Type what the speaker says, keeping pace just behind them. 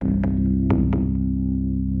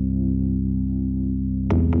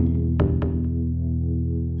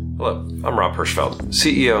Hello, I'm Rob Hirschfeld,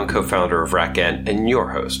 CEO and co-founder of RackN and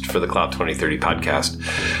your host for the Cloud 2030 podcast.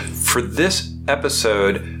 For this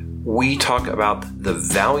episode, we talk about the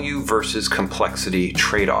value versus complexity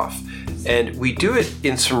trade-off. And we do it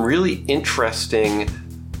in some really interesting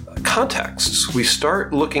contexts. We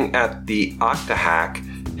start looking at the Okta hack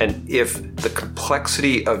and if the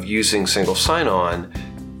complexity of using single sign-on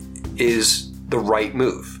is the right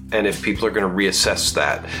move, and if people are going to reassess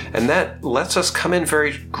that. And that lets us come in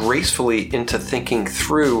very gracefully into thinking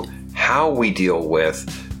through how we deal with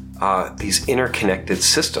these interconnected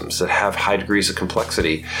systems that have high degrees of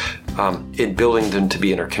complexity in building them to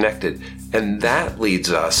be interconnected. And that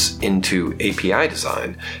leads us into API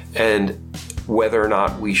design and whether or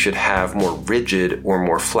not we should have more rigid or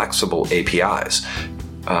more flexible APIs.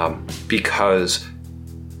 Because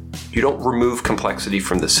you don't remove complexity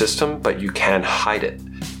from the system, but you can hide it.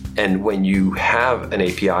 And when you have an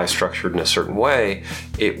API structured in a certain way,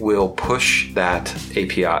 it will push that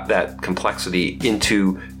API, that complexity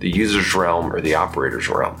into the user's realm or the operator's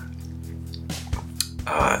realm.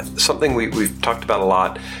 Something we've talked about a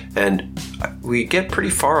lot, and we get pretty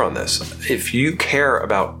far on this. If you care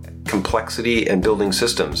about complexity and building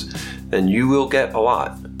systems, then you will get a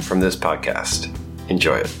lot from this podcast.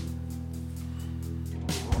 Enjoy it.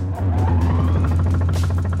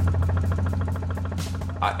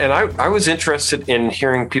 And I was interested in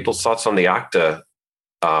hearing people's thoughts on the Okta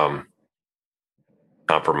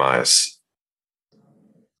compromise.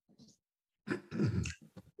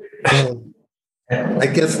 Well, I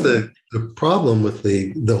guess the problem with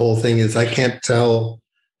the whole thing is I can't tell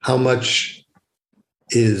how much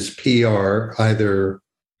is PR, either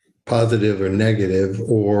positive or negative,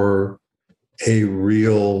 or a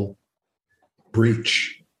real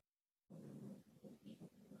breach.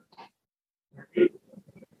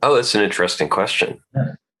 Oh, that's an interesting question.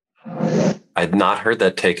 I'd not heard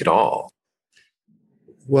that take at all.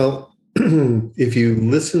 Well, if you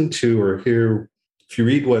listen to or hear, if you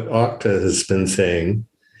read what Okta has been saying,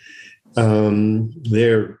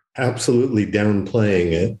 they're absolutely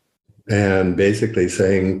downplaying it and basically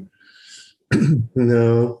saying,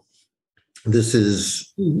 no, this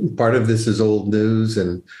is part of this is old news,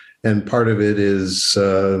 and part of it is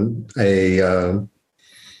a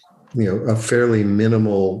fairly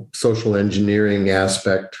minimal social engineering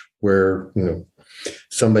aspect where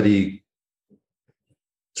somebody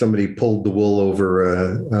pulled the wool over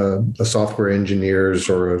a software engineer's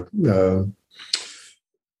or a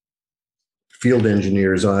field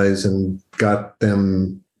engineer's eyes and got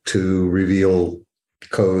them to reveal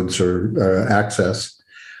codes or access.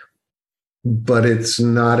 But it's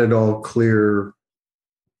not at all clear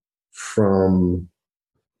from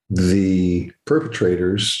the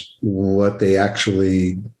perpetrators what they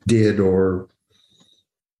actually did or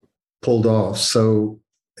pulled off. So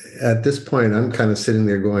at this point, I'm kind of sitting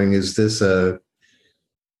there going, is this a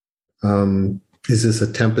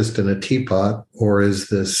tempest in a teapot, or is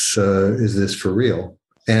this for real?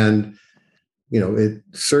 And it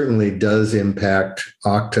certainly does impact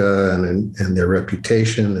Okta and their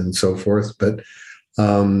reputation and so forth, but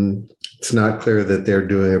it's not clear that they're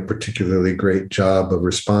doing a particularly great job of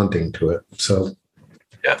responding to it. So,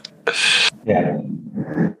 yeah.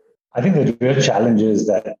 I think the real challenge is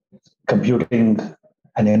that computing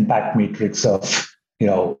an impact matrix of,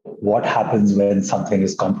 what happens when something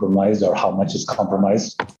is compromised or how much is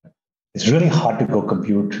compromised. It's really hard to go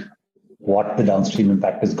compute what the downstream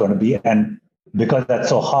impact is going to be. And because that's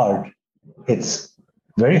so hard, it's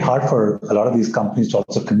very hard for a lot of these companies to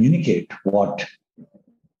also communicate what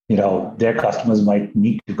their customers might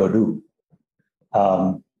need to go do.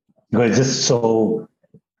 Because it's just so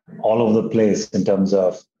all over the place in terms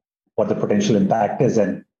of what the potential impact is.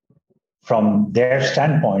 And from their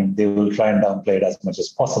standpoint, they will try and downplay it as much as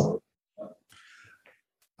possible.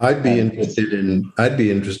 I'd be interested in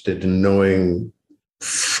knowing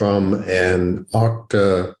from an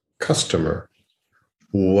Okta customer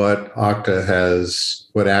what actions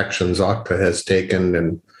Okta has taken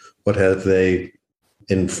and what have they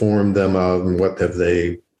informed them of, and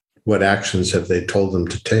what actions have they told them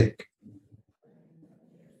to take.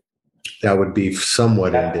 That would be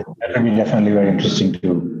somewhat that would be definitely very interesting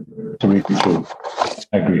to read through.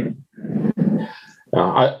 I agree.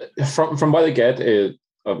 From what I get,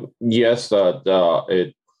 yes,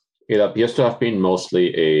 it appears to have been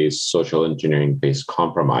mostly a social engineering-based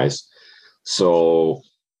compromise. So,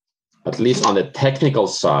 at least on the technical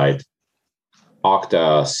side,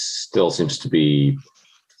 Okta still seems to be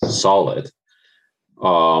solid.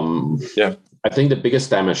 I think the biggest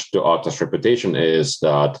damage to Okta's reputation is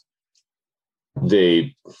that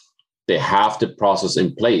they have the process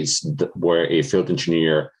in place where a field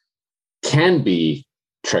engineer can be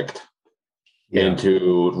tricked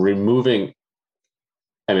into removing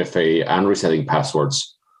MFA and resetting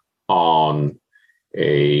passwords on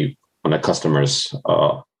a customer's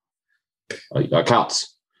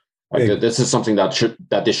accounts. This is something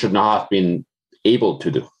that they should not have been able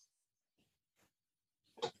to do.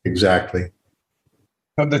 Exactly.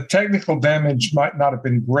 But the technical damage might not have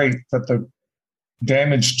been great, but the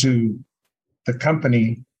damage to the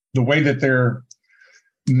company, the way that they're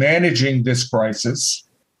managing this crisis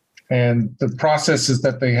and the processes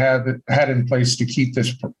that they had in place to keep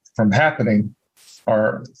this from happening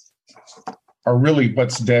are really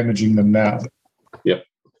what's damaging them now. Yep.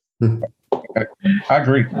 I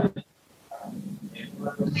agree.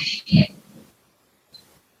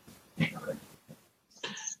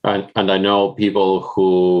 And I know people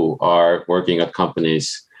who are working at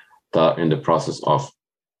companies that in the process of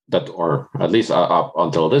that, or at least up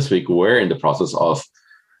until this week, were in the process of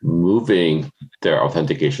moving their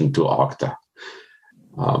authentication to Okta.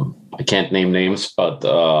 I can't name names, but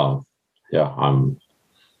I'm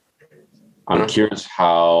curious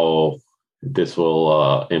how this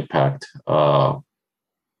will impact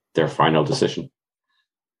their final decision.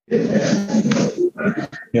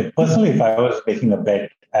 Yeah, personally, if I was making a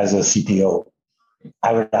bet as a CTO,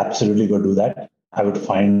 I would absolutely go do that. I would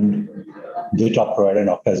find the top provider, and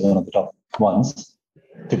Okta is one of the top ones,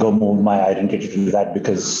 to go move my identity to do that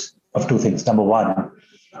because of two things. Number one,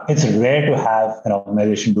 it's rare to have an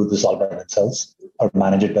organization do this all by themselves or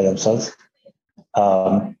manage it by themselves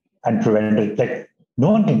and prevent it. Like,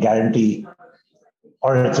 no one can guarantee,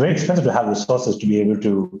 or it's very expensive to have resources to be able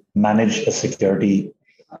to manage a security,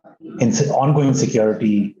 ongoing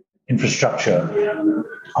security infrastructure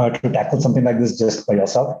to tackle something like this just by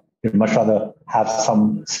yourself. You'd much rather have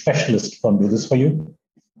some specialist firm do this for you,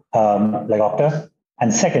 like Okta.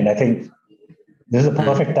 And second, I think this is a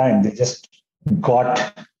perfect time. They just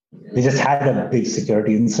had a big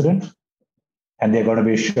security incident, and they're going to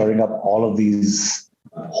be shoring up all of these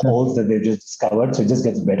holes that they've just discovered. So it just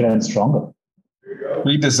gets better and stronger.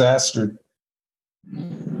 Re-disastered.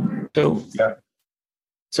 So, yeah.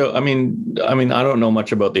 So, I mean, I don't know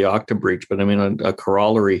much about the Okta breach, but I mean, a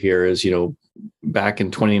corollary here is, back in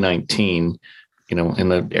 2019, in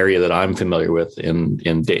the area that I'm familiar with in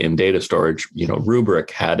data storage,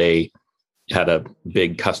 Rubrik had a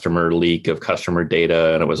big customer leak of customer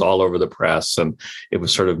data, and it was all over the press, and it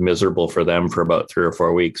was sort of miserable for them for about 3 or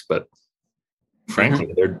 4 weeks. But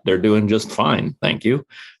frankly, they're doing just fine. Thank you.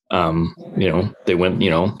 They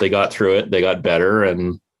went, they got through it, they got better,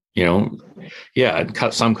 and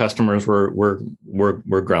some customers were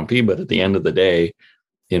grumpy, but at the end of the day,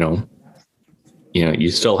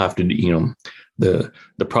 you still have to,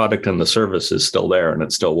 the product and the service is still there and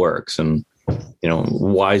it still works. And,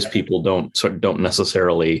 wise people don't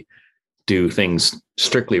necessarily do things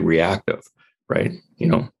strictly reactive, right?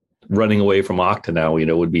 Running away from Okta now,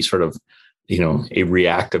 would be sort of, a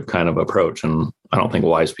reactive kind of approach. And I don't think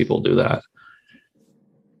wise people do that.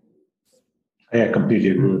 I completely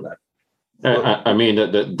agree with that. I mean,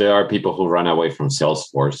 there are people who run away from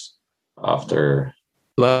Salesforce after.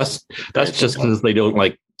 That's just because they don't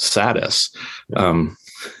like SATIS.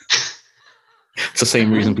 It's the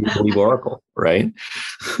same reason people leave Oracle, right?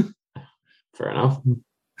 Fair enough.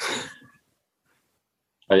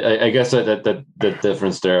 I guess that the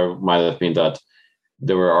difference there might have been that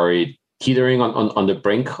they were already teetering on the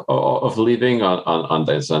brink of leaving on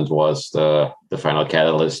this, and was the final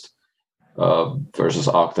catalyst. Versus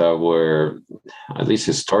Okta, where at least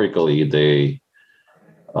historically they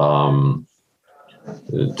were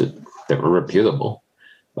reputable.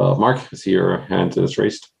 Mark, I see your hand is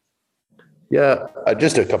raised. Yeah,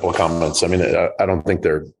 just a couple of comments. I mean, I don't think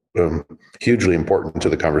they're hugely important to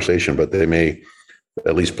the conversation, but they may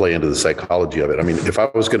at least play into the psychology of it. I mean, if I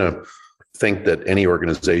was going to think that any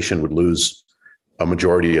organization would lose a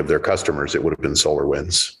majority of their customers, it would have been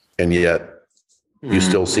SolarWinds. And yet you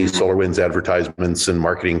still see SolarWinds advertisements and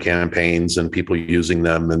marketing campaigns and people using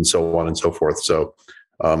them and so on and so forth. So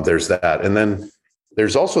there's that. And then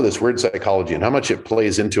there's also this weird psychology, and how much it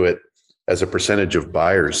plays into it as a percentage of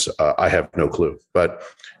buyers, I have no clue. But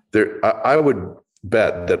I would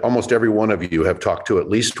bet that almost every one of you have talked to at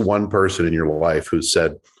least one person in your life who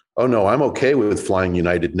said, oh no, I'm okay with flying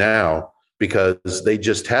United now because they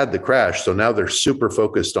just had the crash. So now they're super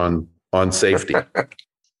focused on safety.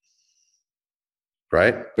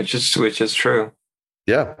 Right? Which is true.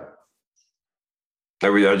 Yeah.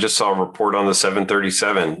 I just saw a report on the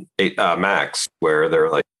 737 MAX where they're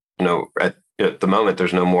like, at the moment,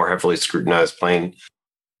 there's no more heavily scrutinized plane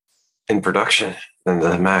in production than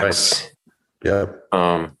the MAX. Right.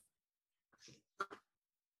 Yeah.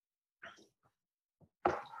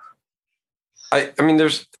 I mean,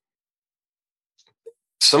 there's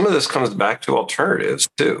some of this comes back to alternatives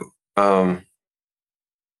too.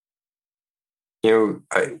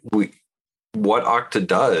 What Okta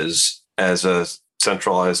does as a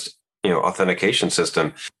centralized, authentication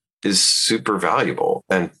system is super valuable,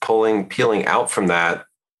 and peeling out from that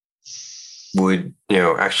would,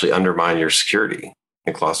 actually undermine your security. I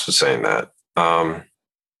think Loss was saying that.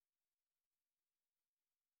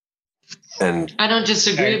 And I don't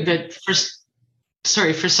disagree, but for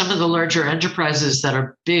some of the larger enterprises that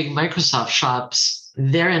are big Microsoft shops,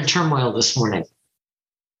 they're in turmoil this morning.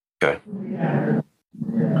 Okay.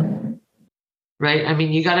 Right? I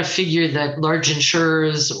mean, you got to figure that large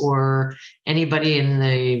insurers or anybody in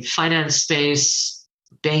the finance space,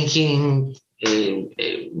 banking,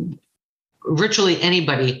 virtually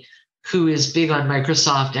anybody who is big on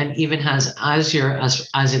Microsoft and even has Azure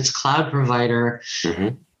as its cloud provider,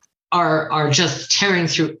 mm-hmm. are just tearing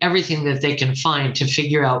through everything that they can find to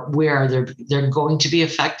figure out where they're going to be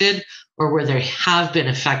affected or where they have been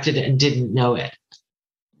affected and didn't know it.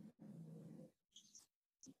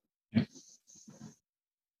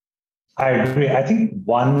 I agree. I think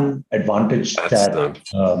one advantage that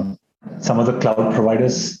some of the cloud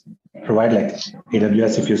providers provide, like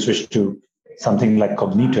AWS, if you switch to something like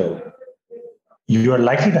Cognito, you are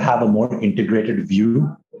likely to have a more integrated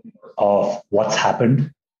view of what's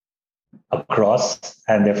happened across,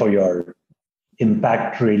 and therefore your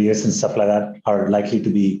impact radius and stuff like that are likely to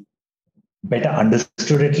be better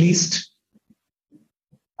understood, at least.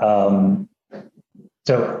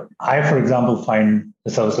 So I, for example, find the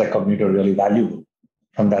service like Cognito really valuable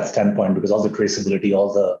from that standpoint, because all the traceability,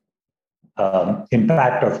 all the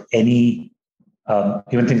impact of any,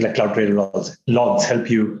 even things like cloud-related logs help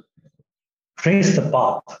you trace the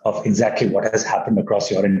path of exactly what has happened across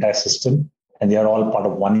your entire system. And they are all part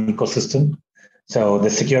of one ecosystem. So the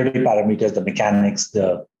security parameters, the mechanics,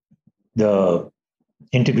 the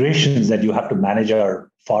integrations that you have to manage are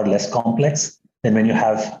far less complex than when you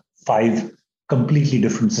have 5 completely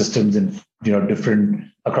different systems and different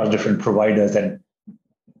across different providers, and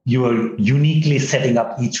you are uniquely setting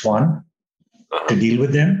up each one to deal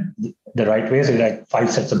with them the right way. So you like 5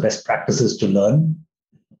 sets of best practices to learn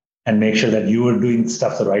and make sure that you are doing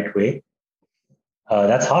stuff the right way.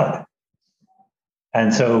 That's hard.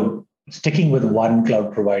 And so sticking with one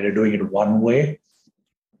cloud provider, doing it one way,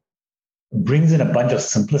 brings in a bunch of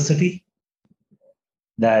simplicity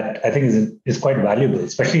that I think is quite valuable,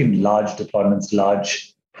 especially in large deployments,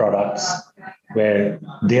 large products, where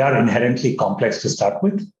they are inherently complex to start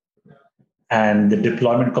with. And the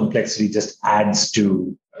deployment complexity just adds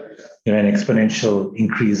to an exponential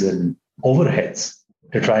increase in overheads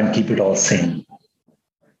to try and keep it all sane.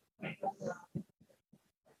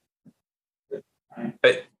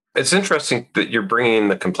 It's interesting that you're bringing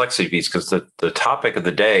the complexity piece, because the topic of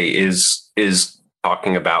the day is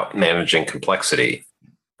talking about managing complexity.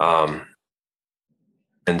 And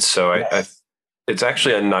so yes. It's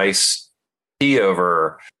actually a nice key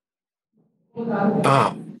over,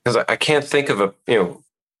 because I can't think of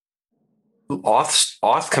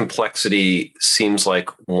auth complexity seems like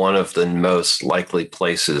one of the most likely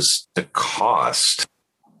places to cause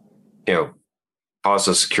a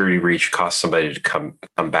security breach, cause somebody to come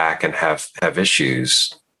back and have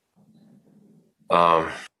issues.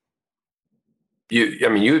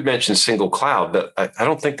 You had mentioned single cloud, but I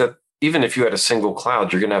don't think that even if you had a single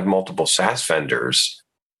cloud, you're going to have multiple SaaS vendors.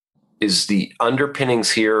 Is the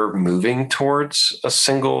underpinnings here moving towards a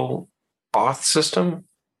single auth system?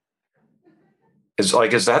 Is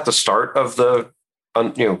that the start of the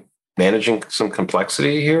managing some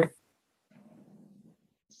complexity here?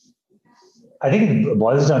 I think it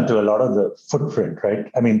boils down to a lot of the footprint, right?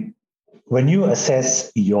 I mean, when you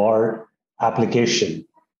assess your application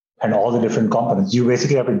and all the different components, you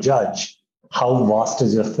basically have to judge how vast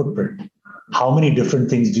is your footprint. How many different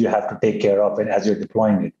things do you have to take care of as you're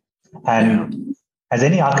deploying it? And as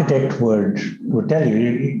any architect would tell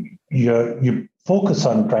you, you focus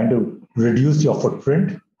on trying to reduce your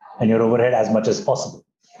footprint and your overhead as much as possible.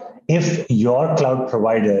 If your cloud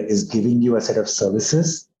provider is giving you a set of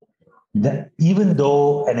services, that even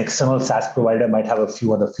though an external SaaS provider might have a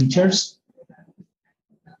few other features,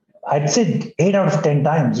 I'd say 8 out of 10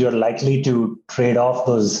 times you're likely to trade off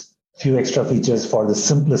those few extra features for the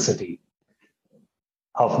simplicity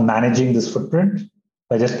of managing this footprint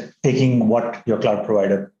by just taking what your cloud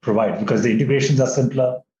provider provides, because the integrations are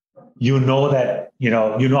simpler. You know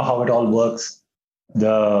how it all works.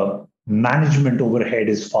 The management overhead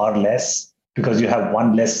is far less because you have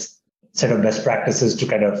one less set of best practices to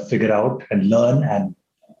kind of figure out and learn and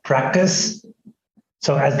practice.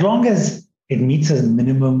 So as long as it meets a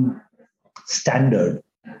minimum standard,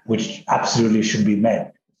 which absolutely should be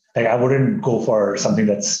met. Like I wouldn't go for something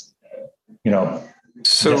that's,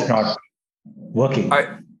 just not working.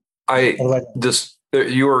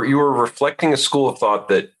 You were reflecting a school of thought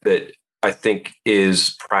that I think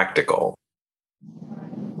is practical.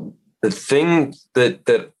 The thing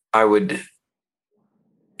that I would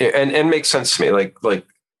and makes sense to me, like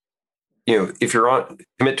if you're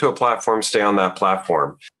commit to a platform, stay on that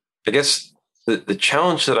platform. I guess the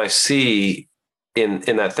challenge that I see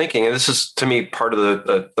in that thinking, and this is to me part of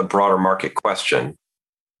the broader market question,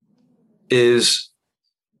 is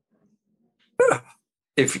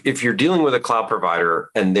if you're dealing with a cloud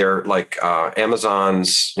provider and they're like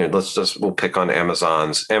Amazon's, we'll pick on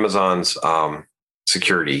Amazon's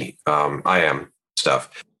security, IAM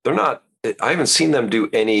stuff. I haven't seen them do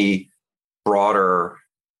any broader,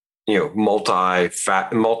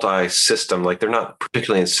 multi-system. Like they're not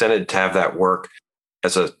particularly incented to have that work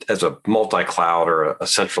as a multi-cloud or a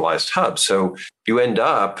centralized hub. So you end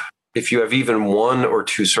up, if you have even one or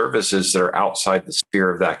two services that are outside the sphere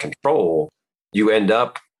of that control, you end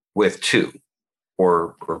up with two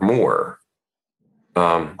or more.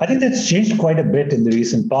 I think that's changed quite a bit in the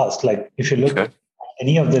recent past. Like if you look at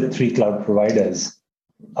any of the three cloud providers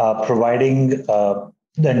providing,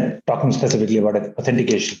 then talking specifically about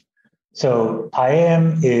authentication. So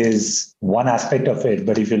IAM is one aspect of it,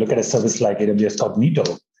 but if you look at a service like AWS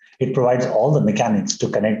Cognito, it provides all the mechanics to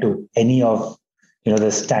connect to any of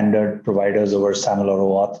the standard providers over SAML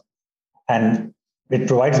or OAuth, and it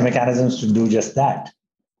provides mechanisms to do just that.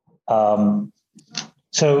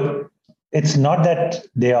 So it's not that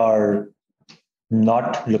they are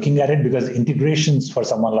not looking at it, because integrations for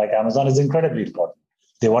someone like Amazon is incredibly important.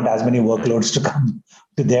 They want as many workloads to come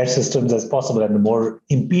to their systems as possible. And the more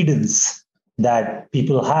impedance that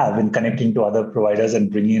people have in connecting to other providers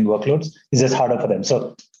and bringing in workloads is just harder for them.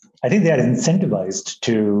 So I think they are incentivized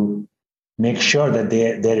to make sure that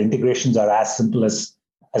their integrations are as simple as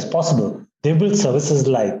possible. They build services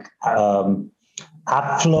like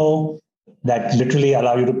AppFlow that literally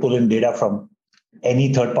allow you to pull in data from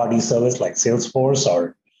any third-party service like Salesforce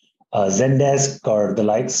or Zendesk or the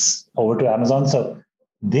likes over to Amazon. So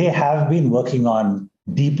they have been working on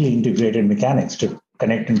deeply integrated mechanics to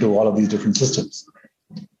connect into all of these different systems.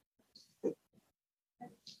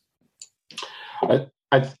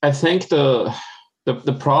 I think the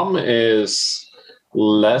problem is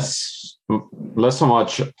less so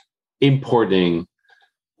much importing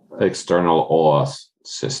external OAuth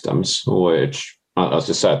systems, which, as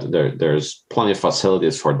you said, there's plenty of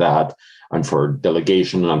facilities for that and for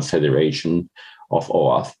delegation and federation of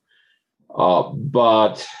OAuth.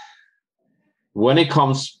 But when it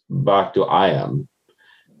comes back to IAM,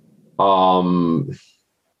 or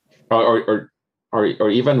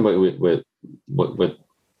even with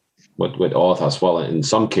OAuth as well, in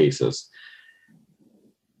some cases,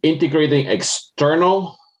 integrating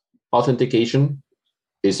external authentication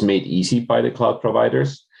is made easy by the cloud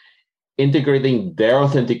providers. Integrating their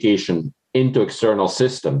authentication into external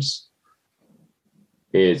systems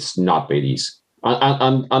is not made easy.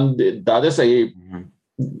 And that is a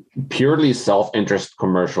purely self-interest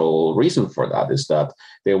commercial reason for that, is that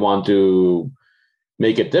they want to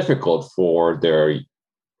make it difficult for their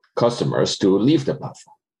customers to leave the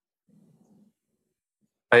platform.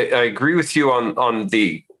 I agree with you on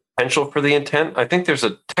the potential for the intent. I think there's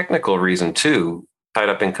a technical reason too, tied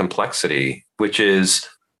up in complexity, which is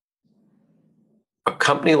a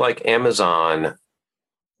company like Amazon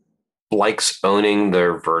likes owning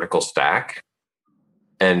their vertical stack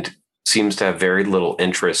and seems to have very little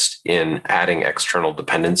interest in adding external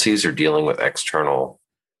dependencies or dealing with external.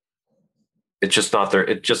 It's just not there.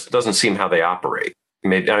 It just doesn't seem how they operate.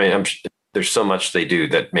 There's so much they do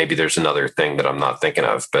that maybe there's another thing that I'm not thinking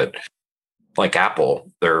of, but like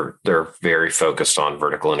Apple, they're very focused on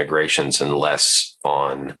vertical integrations and less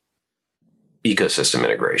on ecosystem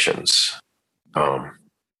integrations.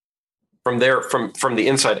 From the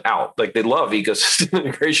inside out, like they love ecosystem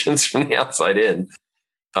integrations from the outside in.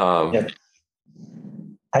 I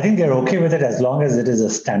think they're okay with it as long as it is a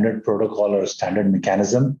standard protocol or a standard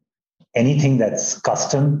mechanism. Anything that's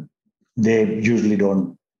custom, they usually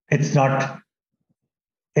don't. It's not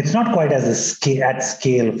quite as at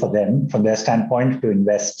scale for them from their standpoint to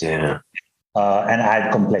invest and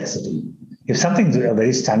add complexity. If something's a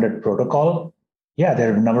very standard protocol,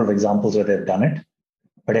 there are a number of examples where they've done it.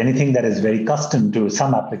 But anything that is very custom to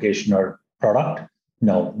some application or product,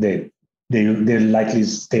 no, they'll likely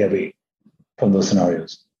stay away from those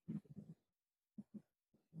scenarios.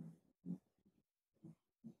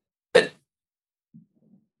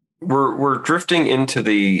 We're drifting into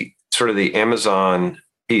the sort of the Amazon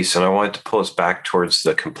piece, and I wanted to pull us back towards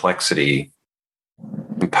the complexity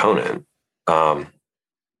component. I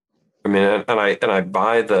mean, and I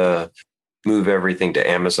buy the move everything to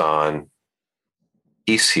Amazon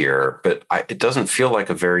piece here, but it doesn't feel like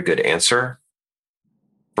a very good answer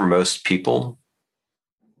for most people,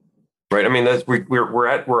 right? I mean,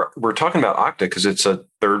 we're talking about Okta because it's a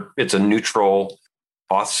neutral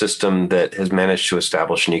auth system that has managed to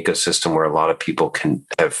establish an ecosystem where a lot of people can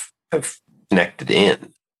have connected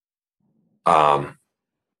in. I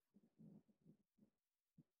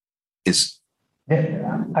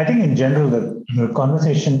think in general, the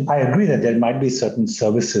conversation, I agree that there might be certain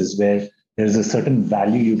services where there's a certain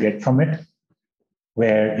value you get from it,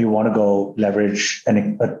 where you want to go leverage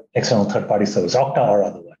an external third-party service, Okta or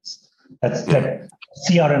otherwise. That's that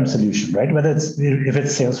CRM solution, right? Whether if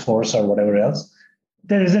it's Salesforce or whatever else,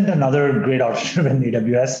 there isn't another great option in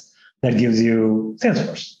AWS that gives you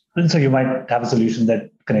Salesforce. And so you might have a solution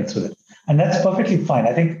that connects with it. And that's perfectly fine.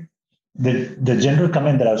 I think the general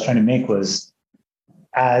comment that I was trying to make was,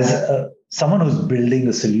 as someone who's building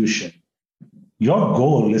a solution, your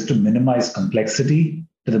goal is to minimize complexity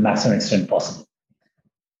to the maximum extent possible.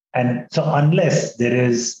 And so unless there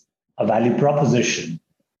is a value proposition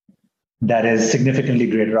that is significantly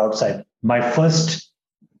greater outside, my first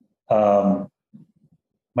go-to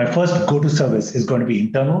service is going to be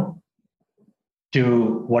internal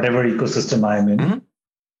to whatever ecosystem I'm in. Mm-hmm.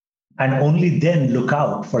 And only then look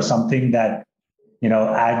out for something that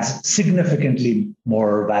adds significantly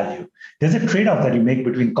more value. There's a trade-off that you make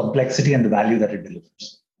between complexity and the value that it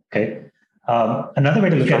delivers. Okay. Another way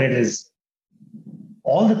to look at it is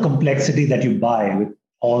all the complexity that you buy with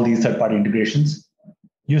all these third-party integrations,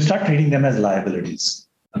 you start treating them as liabilities.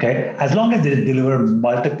 Okay. As long as they deliver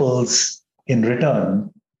multiples in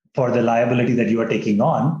return for the liability that you are taking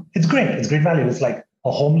on, it's great. It's great value. It's like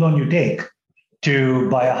a home loan you take to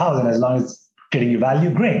buy a house, and as long as it's getting you value,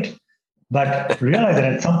 great. But realize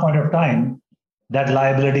that at some point of time, that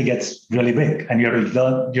liability gets really big, and you have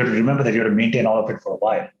to remember that you have to maintain all of it for a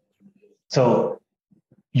while. So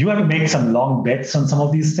you have to make some long bets on some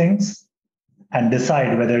of these things and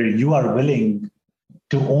decide whether you are willing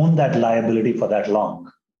to own that liability for that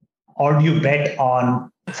long. Or do you bet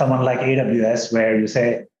on someone like AWS, where you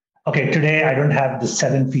say, okay, today I don't have the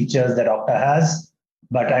 7 features that Okta has,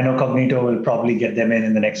 but I know Cognito will probably get them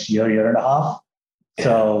in the next year and a half.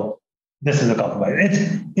 So this is a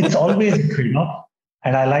compromise. It's always a trade-off.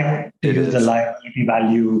 And I like to use the liability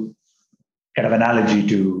value kind of analogy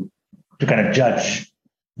to kind of judge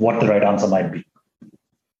what the right answer might be.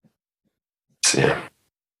 Yeah.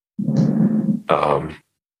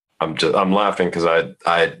 I'm laughing because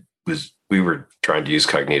we were trying to use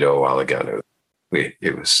Cognito a while ago.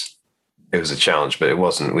 It was a challenge, but it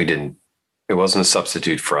wasn't a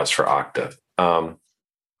substitute for us for Okta.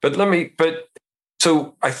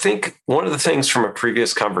 So I think one of the things from a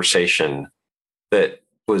previous conversation that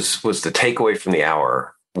was the takeaway from the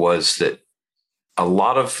hour was that a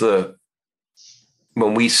lot of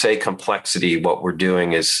when we say complexity, what we're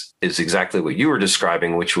doing is exactly what you were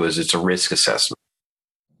describing, which was it's a risk assessment.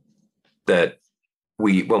 That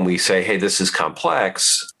when we say, hey, this is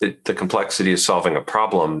complex, the complexity is solving a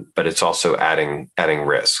problem, but it's also adding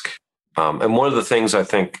risk. And one of the things I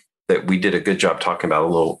think that we did a good job talking about a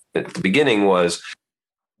little at the beginning was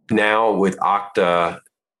now with Okta,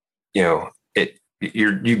 you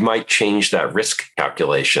might change that risk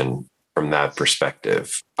calculation from that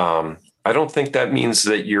perspective. I don't think that means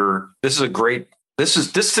that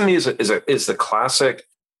this to me is the classic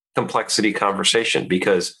complexity conversation,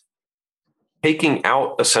 because taking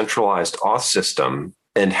out a centralized auth system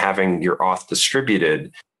and having your auth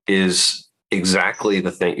distributed is exactly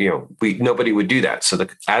the thing. Nobody would do that. So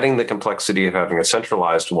adding the complexity of having a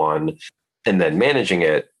centralized one and then managing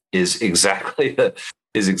it is exactly the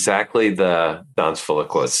Don's full of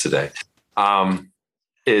quotes today.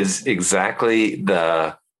 Is exactly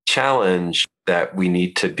the challenge that we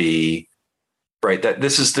need to be right. That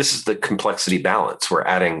this is the complexity balance. We're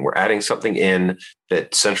adding something in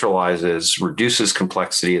that centralizes, reduces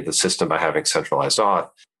complexity of the system by having centralized auth,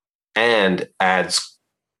 and adds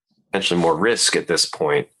potentially more risk at this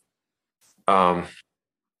point.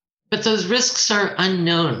 But those risks are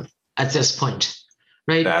unknown at this point,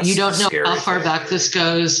 right? You don't know how far back this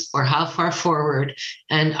goes or how far forward.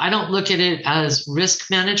 And I don't look at it as risk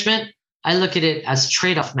management. I look at it as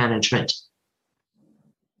trade-off management.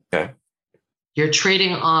 Okay. You're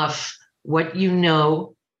trading off what you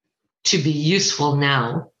know to be useful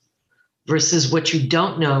now versus what you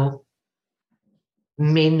don't know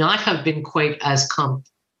may not have been quite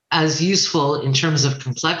as useful in terms of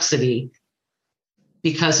complexity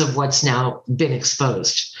because of what's now been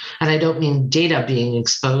exposed. And I don't mean data being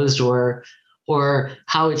exposed or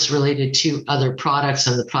how it's related to other products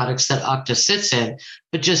and the products that Okta sits in,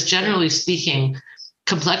 but just generally speaking,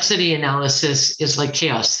 complexity analysis is like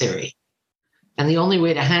chaos theory. And the only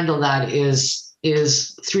way to handle that is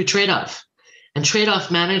through trade-off. And trade-off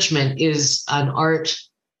management is an art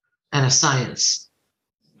and a science.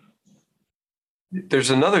 There's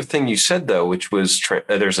another thing you said, though, which was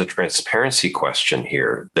there's a transparency question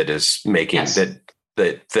here that is making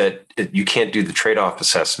that you can't do the trade-off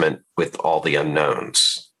assessment with all the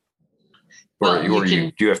unknowns, or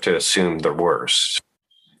you have to assume the worst.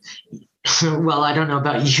 Well, I don't know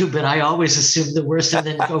about you, but I always assume the worst and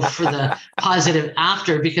then go for the positive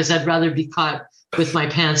after, because I'd rather be caught with my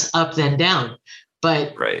pants up than down.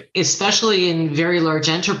 But especially in very large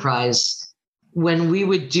enterprise, when we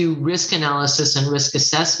would do risk analysis and risk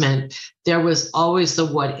assessment, there was always the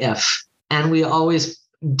what if. And we always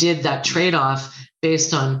did that trade-off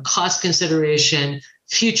based on cost consideration,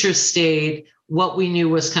 future state, what we knew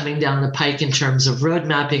was coming down the pike in terms of road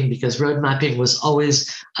mapping, because road mapping was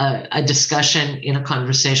always a discussion in a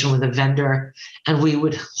conversation with a vendor, and we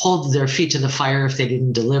would hold their feet to the fire if they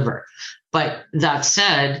didn't deliver. But that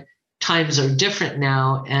said, times are different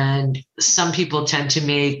now, and some people tend to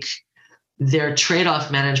make their trade-off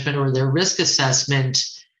management or their risk assessment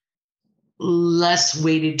less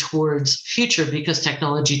weighted towards future, because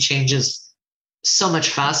technology changes so much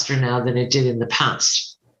faster now than it did in the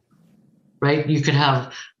past, right? You could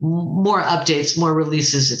have more updates, more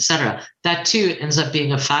releases, et cetera. That too ends up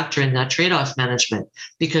being a factor in that trade-off management,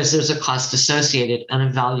 because there's a cost associated and a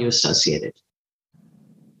value associated.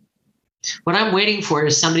 What I'm waiting for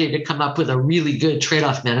is somebody to come up with a really good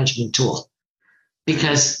trade-off management tool,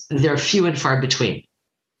 because they're few and far between.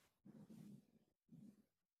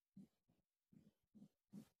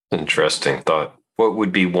 Interesting thought. What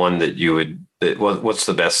would be one that you would, what's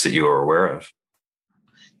the best that you are aware of?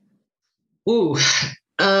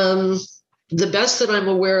 The best that I'm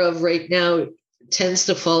aware of right now tends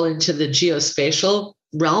to fall into the geospatial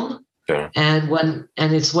realm. Okay. And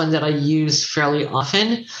it's one that I use fairly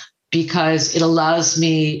often, because it allows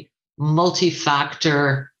me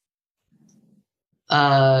multi-factor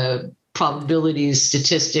probabilities,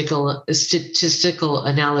 statistical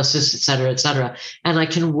analysis, et cetera. And I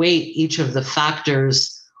can weight each of the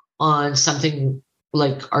factors on something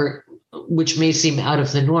like which may seem out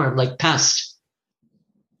of the norm, like pest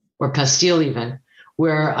or pastille even,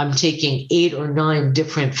 where I'm taking 8 or 9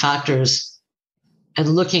 different factors and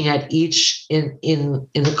looking at each in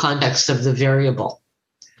the context of the variable.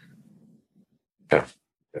 Okay.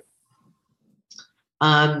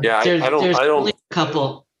 There's only a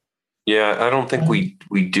couple. Yeah, I don't think we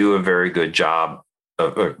do a very good job,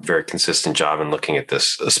 a very consistent job in looking at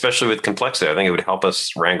this, especially with complexity. I think it would help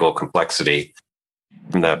us wrangle complexity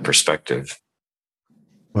from that perspective.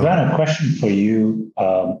 Brian, a question for you.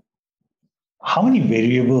 How many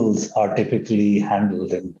variables are typically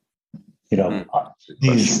handled in,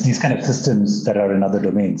 these kind of systems that are in other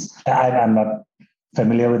domains? I'm not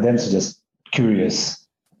familiar with them, so just curious.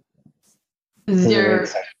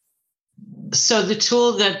 So the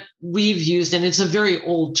tool that we've used, and it's a very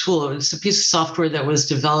old tool, it's a piece of software that was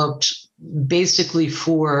developed basically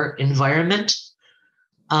for environment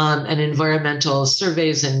and environmental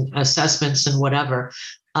surveys and assessments and whatever.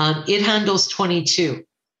 It handles 22.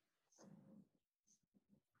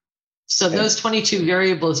 So those 22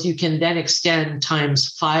 variables you can then extend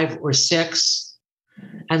times 5 or 6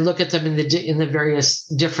 and look at them in the various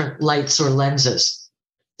different lights or lenses.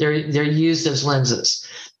 They're used as lenses.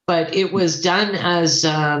 But it was done as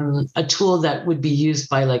a tool that would be used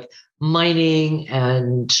by like mining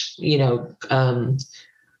and,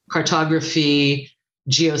 cartography,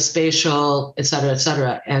 geospatial, et cetera, et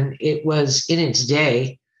cetera. And it was in its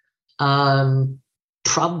day,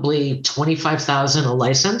 probably 25,000 a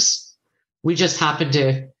license. We just happen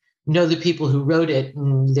to know the people who wrote it,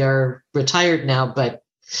 and they're retired now, but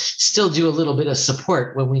still do a little bit of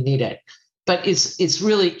support when we need it. But it's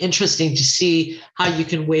really interesting to see how you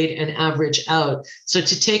can weight and average out. So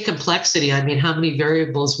to take complexity, I mean, how many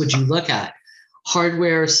variables would you look at?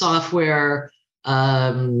 Hardware, software,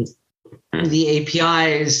 the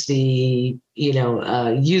APIs, the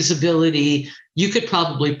usability. You could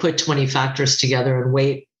probably put 20 factors together and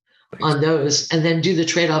weight on those, and then do the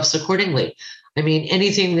trade-offs accordingly. I mean,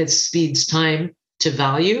 anything that speeds time to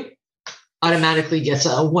value automatically gets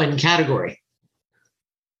a 1 category.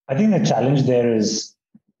 I think the challenge there is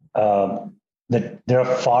that there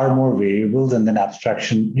are far more variables, and then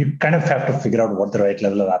abstraction. You kind of have to figure out what the right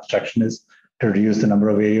level of abstraction is to reduce the number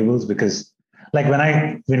of variables. Because, like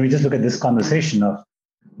when we just look at this conversation of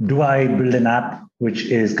do I build an app which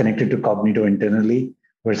is connected to Cognito internally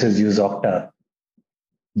versus use Okta?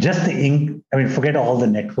 Just the ink, forget all the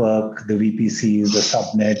network, the VPCs, the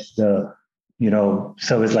subnets, the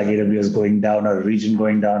service like AWS going down or a region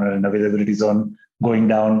going down or an availability zone going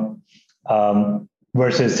down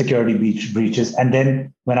versus security breaches. And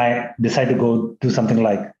then when I decide to go do something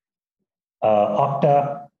like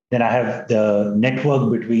Okta, then I have the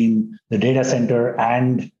network between the data center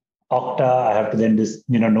and Okta. I have to then just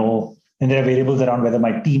know, and there are variables around whether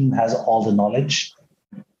my team has all the knowledge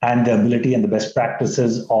and the ability and the best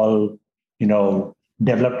practices all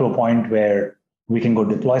developed to a point where we can go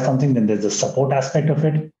deploy something. Then there's the support aspect of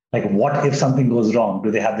it. Like, what if something goes wrong? Do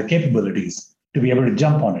they have the capabilities to be able to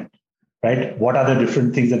jump on it, right? What are the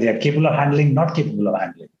different things that they are capable of handling, not capable of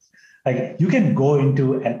handling? Like, you can go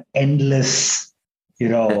into an endless,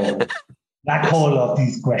 black hole of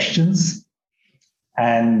these questions.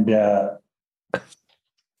 And the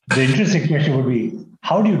interesting question would be,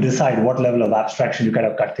 how do you decide what level of abstraction you kind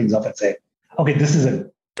of cut things off and say, okay, this is a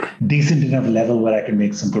decent enough level where I can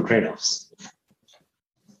make some good trade-offs?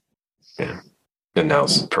 Yeah.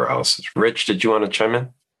 Analysis paralysis. Rich, did you want to chime in?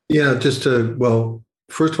 Yeah, first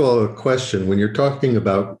of all, a question. When you're talking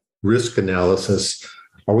about risk analysis,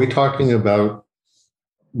 are we talking about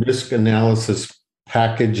risk analysis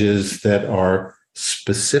packages that are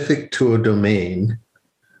specific to a domain,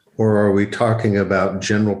 or are we talking about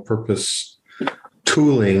general purpose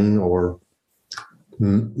tooling or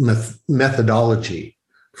methodology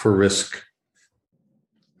for risk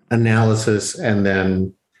analysis and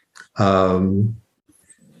then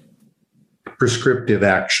prescriptive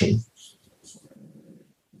action?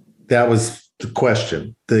 That was the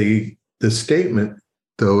question. The statement,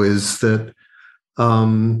 though, is that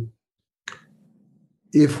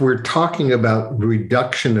if we're talking about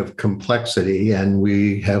reduction of complexity, and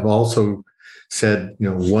we have also said,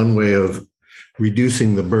 one way of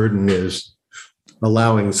reducing the burden is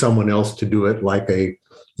allowing someone else to do it, like a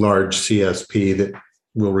large CSP that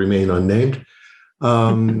will remain unnamed.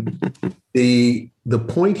 The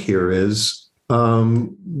point here is,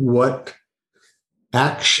 what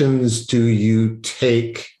actions do you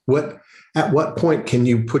take? At what point can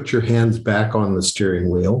you put your hands back on the steering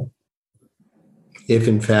wheel if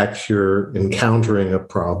in fact you're encountering a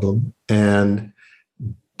problem? And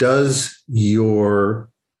does your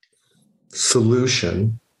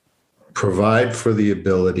solution provide for the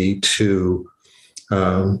ability to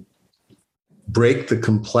break the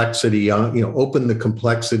complexity, open the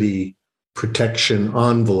complexity protection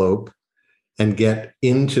envelope and get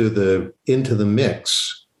into the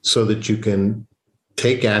mix so that you can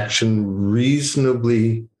take action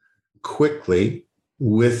reasonably quickly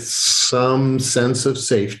with some sense of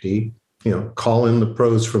safety, call in the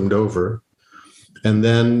pros from Dover. And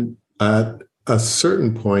then at a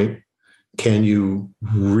certain point, can you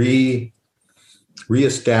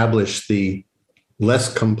reestablish the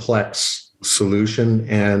less complex solution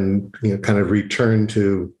and kind of return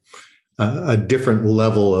to a different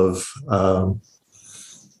level of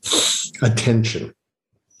attention?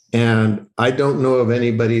 And I don't know of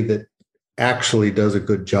anybody that actually does a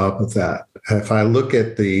good job of that. If I look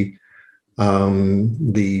at the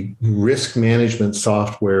risk management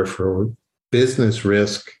software for business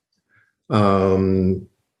risk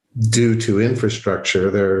due to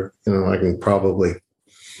infrastructure, I can probably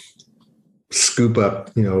scoop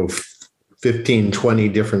up 15, 20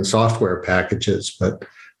 different software packages, but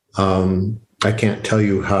I can't tell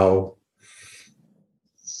you how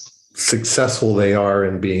successful they are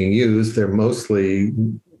in being used. They're mostly,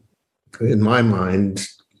 in my mind,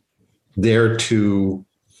 there to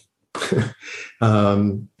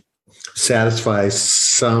satisfy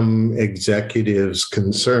some executive's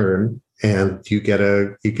concern, and you get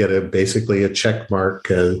basically a check mark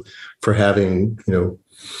for having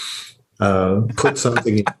put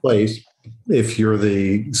something in place. If you're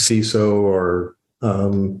the CISO or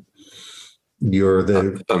you're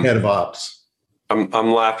the head of ops.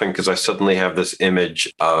 I'm laughing because I suddenly have this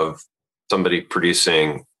image of somebody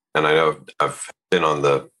producing, and I know I've been on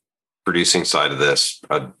the producing side of this,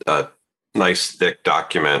 a nice thick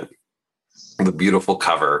document with a beautiful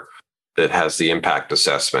cover that has the impact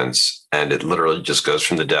assessments, and it literally just goes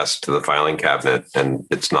from the desk to the filing cabinet, and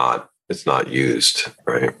it's not used,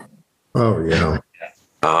 right? Oh yeah.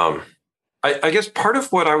 I guess part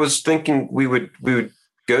of what I was thinking we would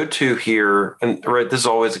go to here, and right, this is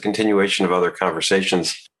always a continuation of other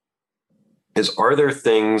conversations, is, are there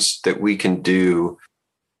things that we can do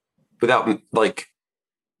without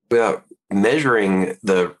measuring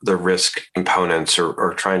the risk components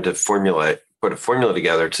or trying to put a formula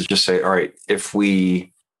together to just say, all right, if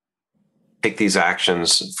we take these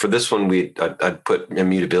actions. For this one, I'd put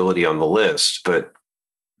immutability on the list, but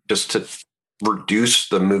just to reduce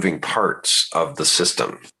the moving parts of the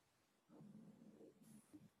system.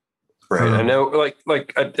 Right. I know,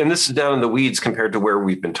 and this is down in the weeds compared to where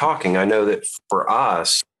we've been talking. I know that for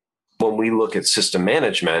us, when we look at system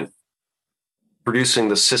management, producing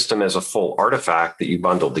the system as a full artifact that you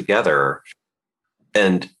bundle together,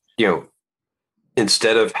 and,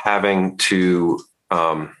 instead of having to,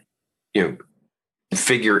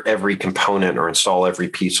 figure every component or install every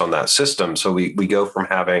piece on that system. So we go from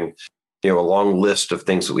having, a long list of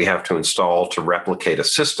things that we have to install to replicate a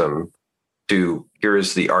system to here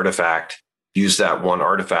is the artifact, use that one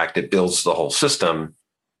artifact, it builds the whole system.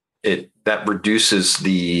 That reduces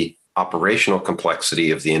the operational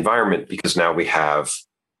complexity of the environment because now we have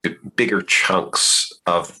bigger chunks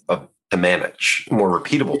to manage, more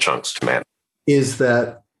repeatable chunks to manage. Is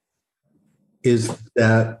that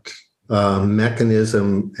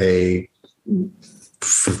mechanism a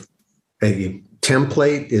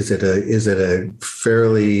template? Is it a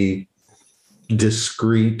fairly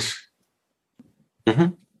discrete?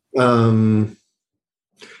 And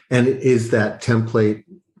is that template,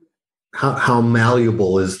 how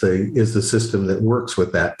malleable is the system that works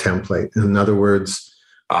with that template? In other words,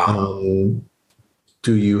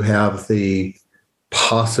 do you have the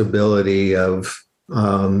possibility of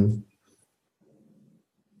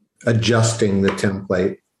adjusting the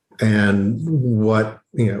template, and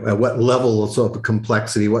at what levels of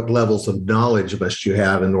complexity, what levels of knowledge must you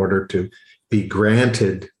have in order to be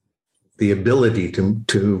granted the ability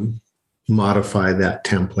to modify that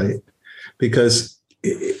template? Because,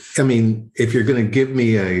 if you're going to give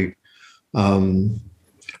me a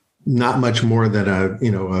not much more than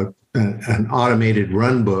an automated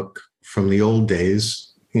run book from the old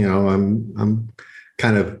days, I'm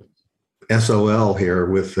kind of SOL here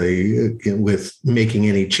with making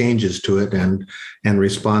any changes to it and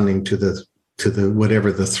responding to the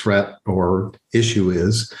whatever the threat or issue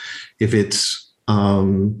is. If it's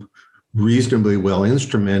reasonably well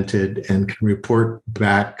instrumented and can report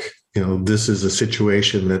back, this is a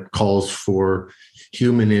situation that calls for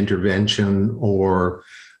human intervention, or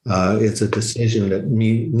it's a decision that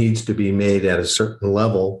needs to be made at a certain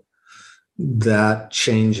level, that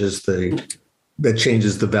changes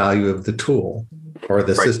the value of the tool or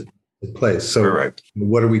the system in place. So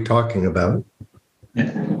what are we talking about?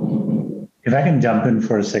 If I can jump in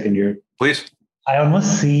for a second here. Please. I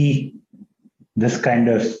almost see this kind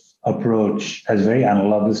of approach as very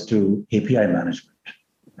analogous to API management,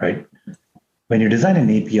 right? When you design an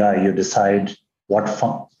API, you decide what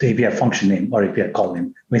the API function name or API call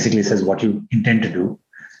name basically says what you intend to do.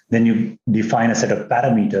 Then you define a set of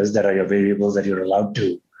parameters that are your variables that you're allowed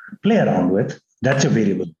to play around with. That's your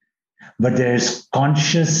variable. But there's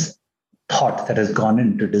conscious thought that has gone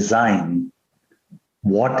into design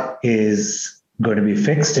what is going to be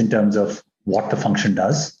fixed in terms of what the function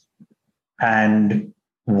does and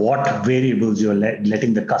what variables you're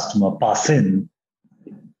letting the customer pass in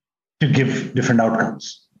to give different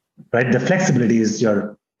outcomes, right? The flexibility is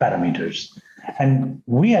your parameters. And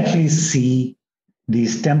we actually see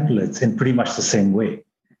these templates in pretty much the same way.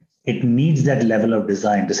 It needs that level of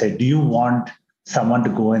design to say, do you want someone to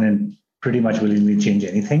go in and pretty much willingly change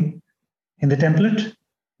anything in the template?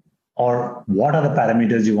 Or what are the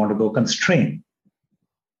parameters you want to go constrain,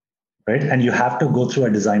 right? And you have to go through a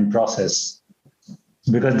design process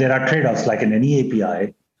because there are trade-offs. Like in any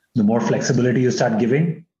API, the more flexibility you start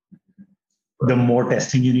giving, the more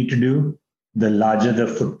testing you need to do, the larger the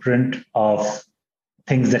footprint of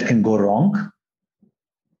things that can go wrong.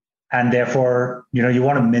 And therefore, you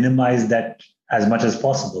want to minimize that as much as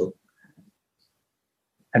possible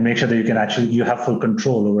and make sure that you have full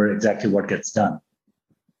control over exactly what gets done.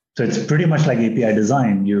 So it's pretty much like API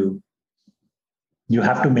design. You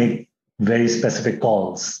have to make very specific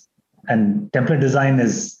calls, and template design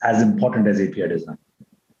is as important as API design.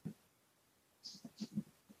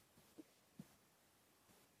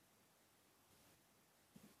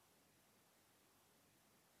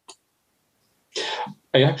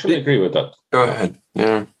 I actually agree with that. Go ahead.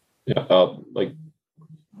 Yeah. Yeah. Like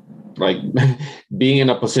being in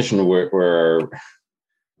a position where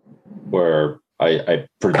I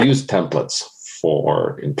produce templates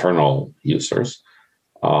for internal users.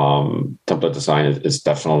 Template design is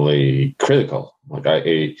definitely critical. Like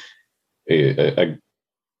a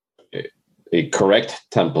correct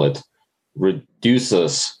template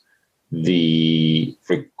reduces the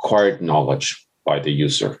required knowledge by the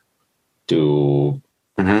user to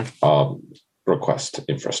request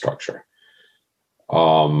infrastructure.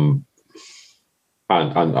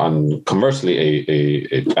 and conversely,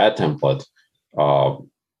 a bad template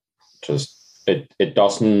it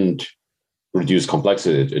doesn't reduce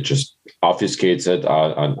complexity. It just obfuscates it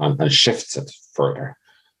and shifts it further.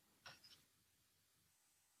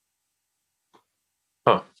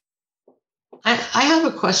 Huh. I have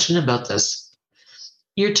a question about this.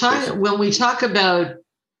 You're talking when we talk about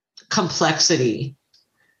complexity,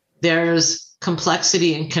 there's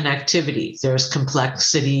complexity in connectivity, there's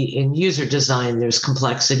complexity in user design, there's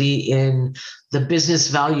complexity in the business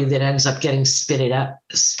value that ends up getting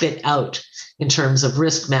spit out in terms of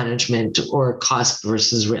risk management or cost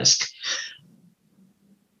versus risk.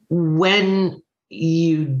 When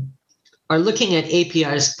you are looking at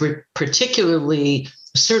APIs particularly,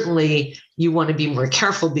 certainly you want to be more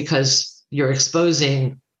careful because you're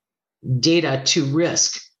exposing data to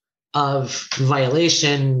risk of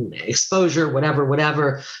violation, exposure,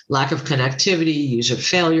 whatever, lack of connectivity, user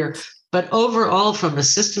failure. But overall, from a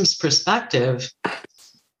systems perspective,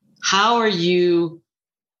 how are you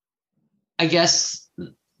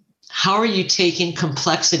taking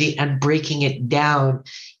complexity and breaking it down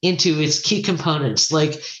into its key components?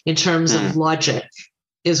 Like in terms of logic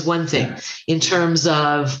is one thing. In terms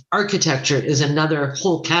of architecture is another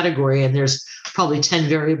whole category, and there's probably 10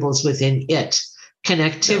 variables within it.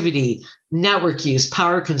 Connectivity, network use,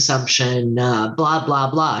 power consumption, blah,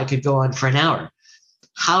 blah, blah. I could go on for an hour.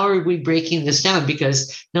 How are we breaking this down?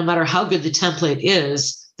 Because no matter how good the template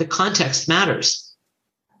is, the context matters.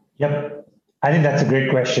 Yep. I think that's a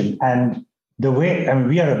great question. And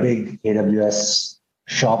we are a big AWS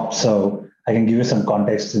shop, so I can give you some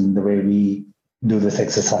context in the way we do this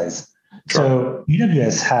exercise. Sure. So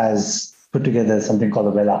AWS has put together something called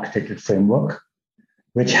a well-architected framework,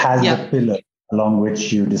 which has the pillar along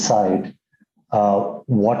which you decide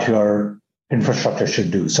what your infrastructure should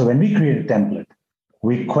do. So when we create a template,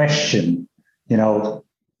 we question, every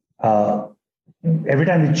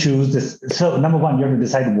time we choose this. So number one, you have to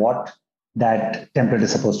decide what that template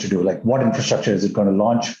is supposed to do. Like what infrastructure is it going to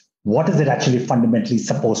launch? What is it actually fundamentally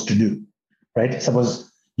supposed to do, right? Suppose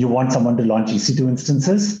you want someone to launch EC2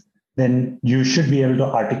 instances, then you should be able to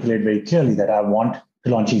articulate very clearly that I want to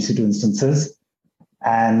launch EC2 instances,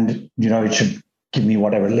 and it should give me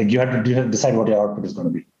whatever. Like you have to decide what your output is going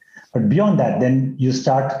to be. But beyond that, then you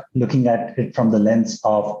start looking at it from the lens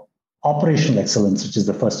of operational excellence, which is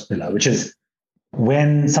the first pillar, which is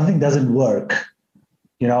when something doesn't work,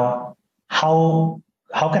 how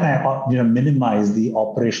can I minimize the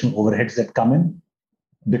operational overheads that come in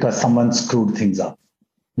because someone screwed things up?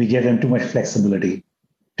 We give them too much flexibility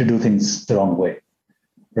to do things the wrong way,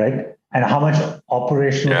 right? And how much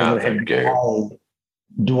operational overhead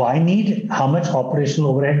do I need? How much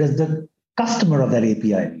operational overhead does the customer of that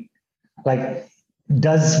API need? Like,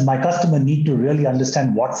 does my customer need to really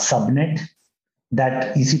understand what subnet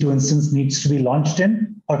that EC2 instance needs to be launched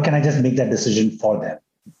in? Or can I just make that decision for them?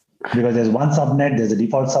 Because there's one subnet, there's a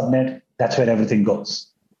default subnet, that's where everything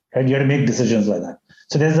goes, right? You have to make decisions like that.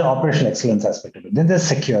 So there's the operational excellence aspect of it. Then there's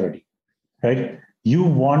security, right? You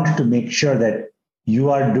want to make sure that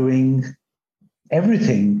you are doing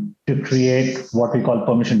everything to create what we call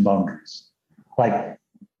permission boundaries. Like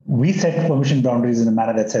we set permission boundaries in a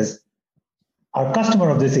manner that says our customer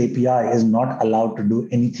of this API is not allowed to do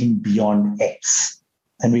anything beyond X.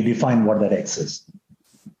 And we define what that X is.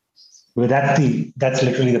 Well, that's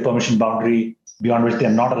literally the permission boundary beyond which they're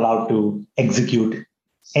not allowed to execute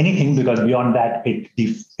anything, because beyond that,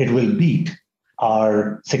 it will beat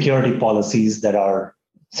our security policies that are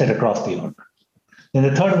set across the org. Then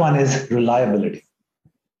the third one is reliability.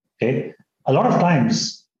 Okay, a lot of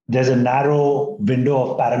times there's a narrow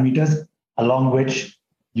window of parameters along which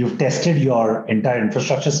you've tested your entire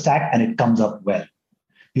infrastructure stack and it comes up well.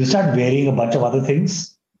 You start varying a bunch of other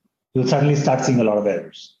things, you'll suddenly start seeing a lot of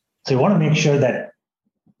errors. So you want to make sure that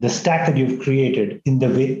the stack that you've created in the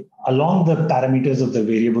way along the parameters of the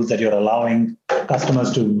variables that you're allowing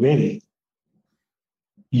customers to vary,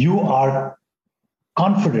 you are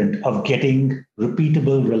confident of getting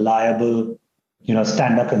repeatable, reliable,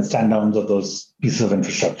 stand up and stand downs of those pieces of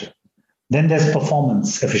infrastructure. Then there's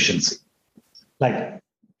performance efficiency. Like,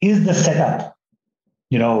 is the setup,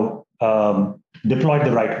 deployed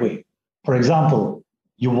the right way? For example,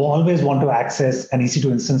 you always want to access an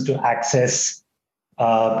EC2 instance to access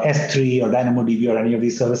S3 or DynamoDB or any of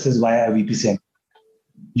these services via a VPC.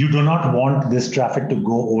 You do not want this traffic to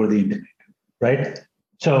go over the internet, right?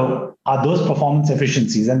 So are those performance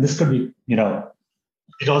efficiencies, and this could be,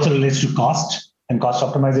 it also relates to cost and cost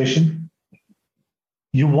optimization.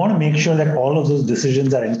 You want to make sure that all of those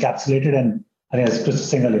decisions are encapsulated. And I think as Chris was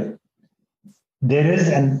saying earlier, there is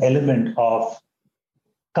an element of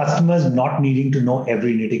customers not needing to know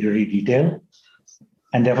every nitty-gritty detail.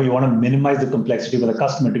 And therefore, you want to minimize the complexity for the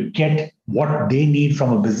customer to get what they need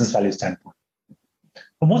from a business value standpoint.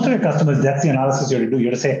 For most of your customers, that's the analysis you have to do. You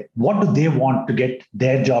have to say, what do they want to get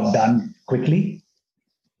their job done quickly?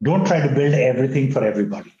 Don't try to build everything for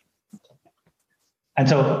everybody. And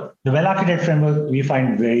so the well-architected framework we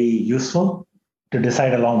find very useful to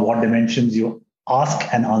decide along what dimensions you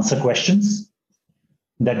ask and answer questions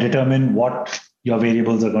that determine what your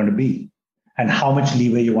variables are going to be and how much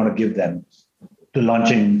leeway you want to give them to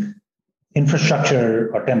launching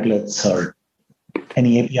infrastructure or templates or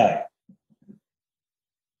any API.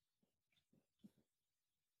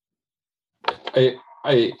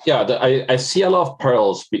 I see a lot of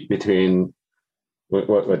parallels between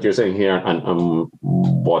what you're saying here and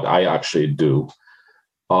what I actually do.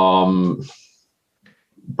 Perhaps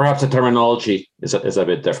the terminology is a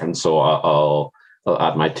bit different, so I'll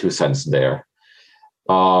add my 2 cents there.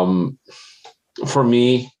 For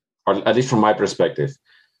me, or at least from my perspective,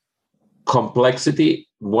 complexity,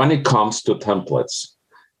 when it comes to templates,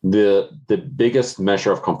 the biggest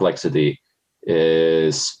measure of complexity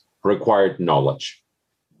is required knowledge.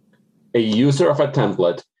 A user of a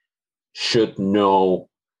template should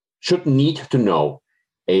need to know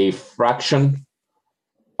a fraction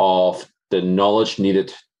of the knowledge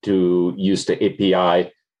needed to use the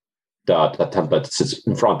API that a template sits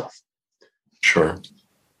in front of. Sure.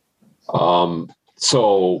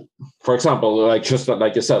 So, for example, like just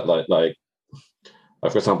like you said, like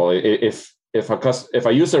for example, if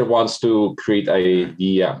a user wants to create a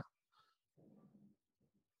DM,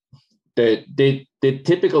 they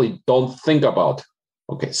typically don't think about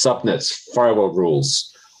subnets, firewall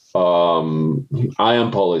rules,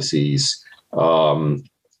 IAM policies,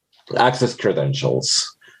 access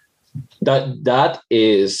credentials. That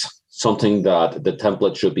is something that the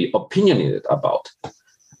template should be opinionated about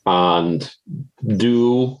and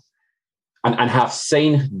have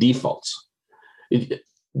sane defaults. The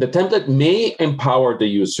template may empower the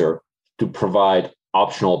user to provide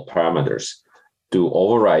optional parameters to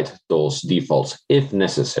override those defaults if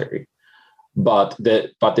necessary. But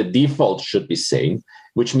the default should be sane,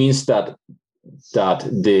 which means that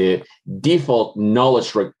the default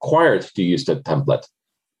knowledge required to use the template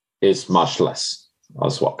is much less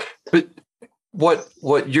as well. But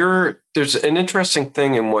there's an interesting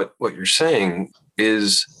thing in what you're saying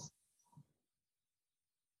is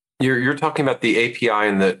you're talking about the API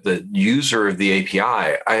and the user of the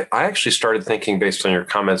API. I actually started thinking based on your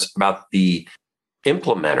comments about the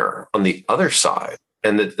implementer on the other side,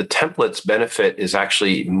 and that the template's benefit is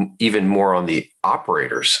actually even more on the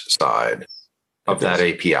operator's side of that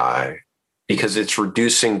API, because it's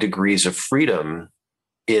reducing degrees of freedom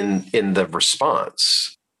in the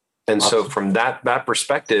response. And so from that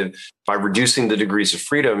perspective, by reducing the degrees of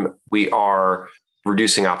freedom, we are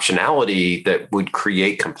reducing optionality that would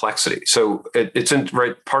create complexity. So it's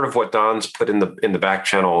part of what Don's put in the back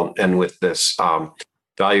channel and with this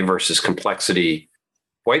value versus complexity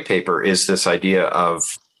white paper is this idea of,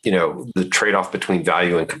 the trade-off between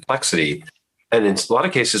value and complexity. And in a lot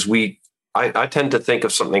of cases, I tend to think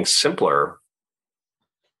of something simpler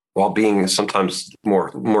while being sometimes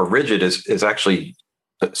more rigid is actually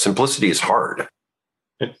simplicity is hard.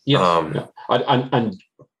 Yes. And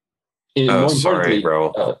more importantly,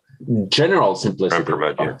 general simplicity.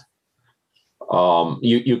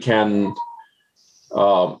 You can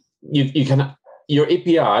your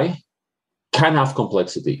API can have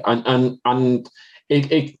complexity, and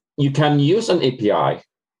you can use an API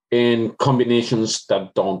in combinations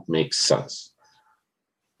that don't make sense,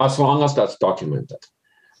 as long as that's documented.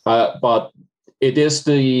 But it is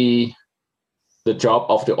the job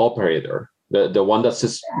of the operator, the one that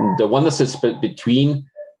sits between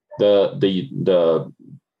the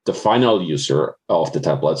final user of the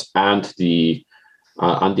templates and the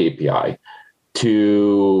API,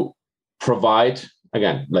 to provide,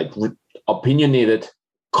 again, like opinionated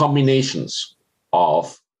combinations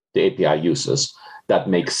of the API uses that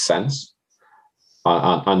make sense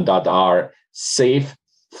and that are safe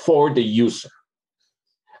for the user.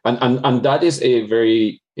 And that is a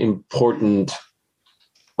very important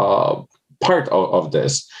part of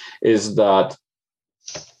this, is that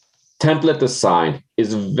template design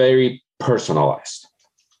is very personalized.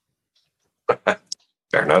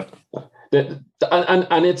 Fair enough.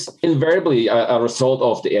 And it's invariably a result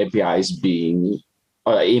of the APIs being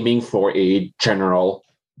aiming for a general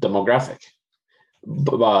demographic.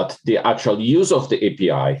 But the actual use of the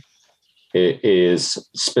API is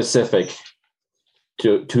specific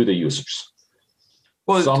to the users.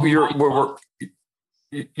 Well,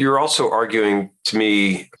 you're also arguing to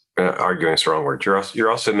me arguing is the wrong word.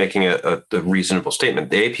 You're also making a reasonable statement.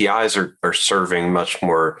 The APIs are serving much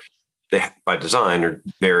more, they by design are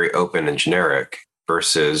very open and generic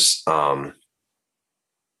versus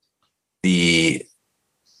the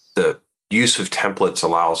use of templates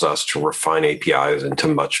allows us to refine APIs into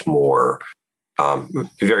much more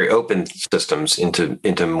very open systems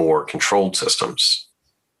into more controlled systems.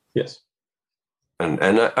 Yes.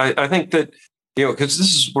 And I think that,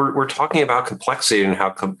 because we're talking about complexity and how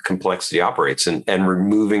complexity operates and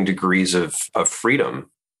removing degrees of freedom.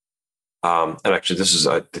 And actually,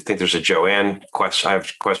 I think there's a Joanne question. I have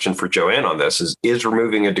a question for Joanne on this: is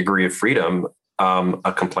removing a degree of freedom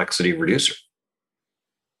a complexity reducer?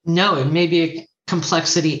 No, it may be a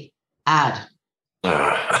complexity add.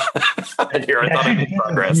 And here I thought I made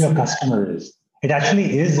progress. Who your customer is. It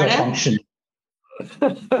actually is a function.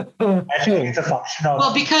 Actually, it's a function of.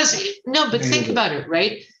 Well, but think about it,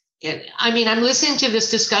 right? I'm listening to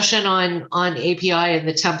this discussion on API and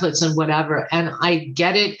the templates and whatever, and I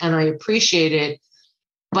get it and I appreciate it.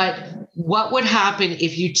 But what would happen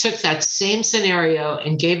if you took that same scenario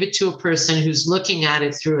and gave it to a person who's looking at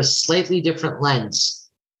it through a slightly different lens?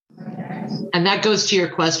 And that goes to your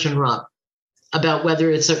question, Rob, about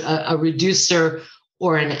whether it's a reducer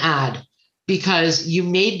or an add, because you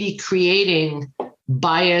may be creating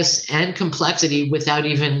bias and complexity without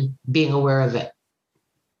even being aware of it.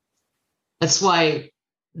 That's why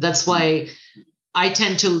I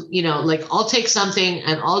tend to, I'll take something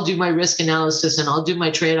and I'll do my risk analysis and I'll do my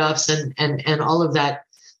trade-offs and all of that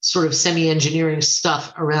sort of semi-engineering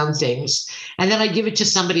stuff around things. And then I give it to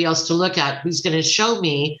somebody else to look at who's going to show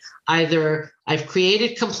me either I've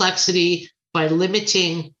created complexity by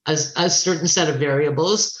limiting a certain set of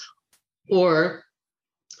variables,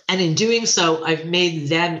 and in doing so, I've made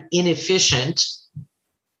them inefficient,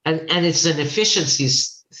 and it's an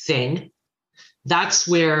efficiencies thing. That's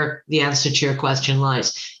where the answer to your question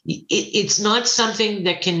lies. It's not something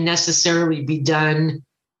that can necessarily be done.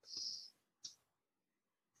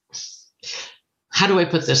 How do I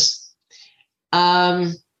put this?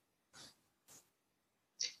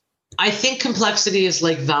 I think complexity is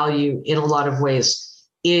like value in a lot of ways.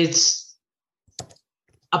 It's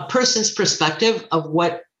a person's perspective of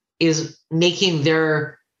what is making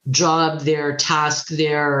their job, their task,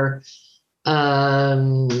 their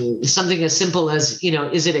something as simple as,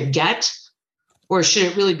 is it a get or should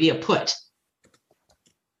it really be a put?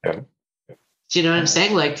 Yeah. Do you know what I'm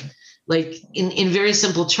saying? Like in very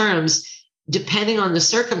simple terms, depending on the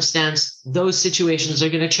circumstance, those situations are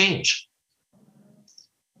going to change.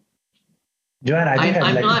 Joanne, I think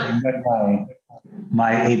I'd like to bring back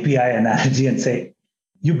my API analogy and say,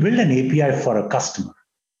 you build an API for a customer.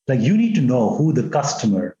 Like, you need to know who the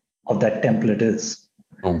customer of that template is.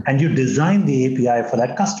 And you design the API for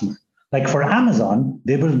that customer. Like for Amazon,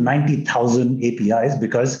 they build 90,000 APIs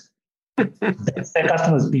because that's their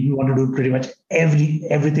customers. People want to do pretty much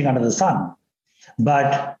everything under the sun.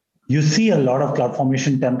 But you see a lot of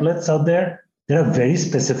CloudFormation templates out there that are very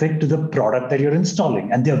specific to the product that you're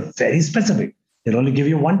installing. And they're very specific. They'll only give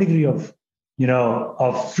you one degree of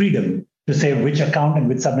freedom to say which account and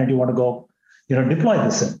which subnet you want to go, deploy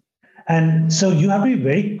this in. And so you have to be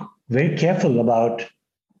very, very careful about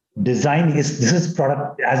design. This is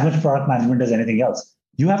product, as much product management as anything else.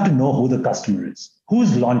 You have to know who the customer is,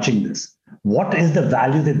 who's launching this, what is the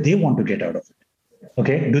value that they want to get out of it.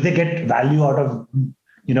 Okay, do they get value out of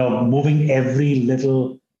moving every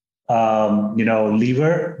little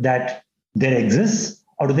lever that there exists,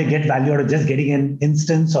 or do they get value out of just getting an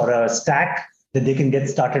instance or a stack that they can get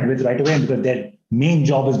started with right away because their main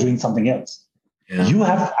job is doing something else? Yeah. You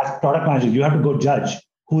have, as product manager, you have to go judge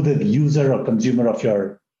who the user or consumer of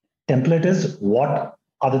your template is, what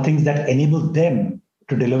are the things that enable them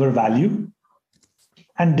to deliver value,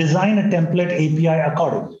 and design a template API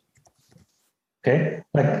accordingly. Okay,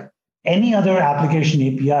 like any other application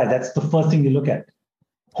API, that's the first thing you look at.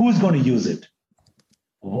 Who's going to use it?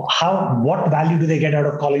 What value do they get out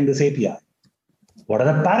of calling this API? What are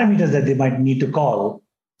the parameters that they might need to call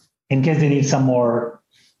in case they need some more,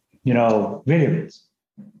 variables?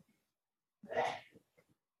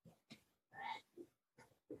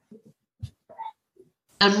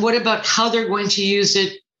 And what about how they're going to use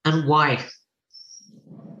it and why?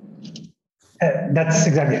 That's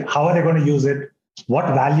exactly. How are they going to use it? What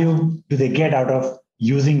value do they get out of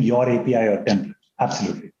using your API or template?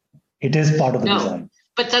 Absolutely. It is part of the design.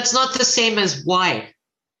 But that's not the same as why.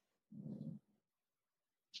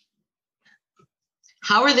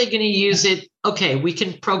 How are they going to use it? Okay, we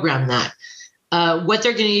can program that. What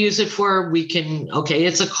they're going to use it for, we can,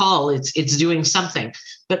 it's a call, it's doing something.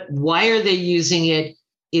 But why are they using it?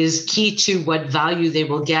 is key to what value they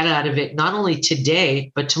will get out of it, not only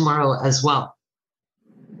today, but tomorrow as well.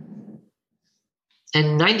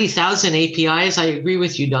 And 90,000 APIs, I agree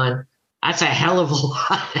with you, Don. That's a hell of a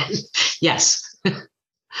lot. Yes.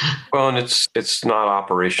 Well, and it's not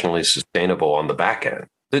operationally sustainable on the back end.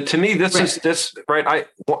 To me, this right.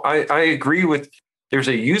 I agree with. There's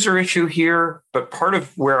a user issue here, but part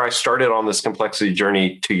of where I started on this complexity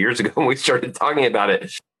journey 2 years ago when we started talking about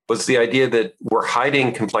it was the idea that we're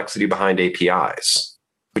hiding complexity behind APIs,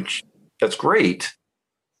 which that's great,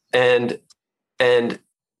 and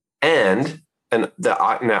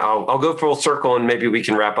now I'll go full circle and maybe we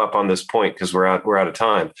can wrap up on this point because we're out of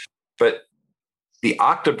time. But the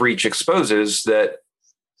Okta breach exposes that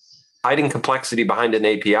hiding complexity behind an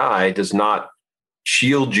API does not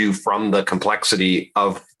shield you from the complexity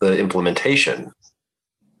of the implementation.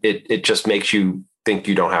 It just makes you think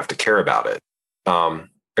you don't have to care about it.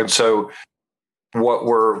 And so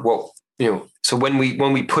so when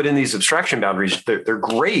we put in these abstraction boundaries, they're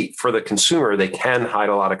great for the consumer. They can hide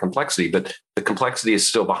a lot of complexity, but the complexity is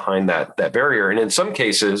still behind that barrier. And in some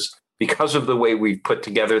cases, because of the way we've put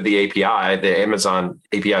together the API, the Amazon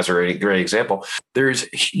APIs are a great example. There's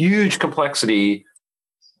huge complexity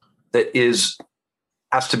that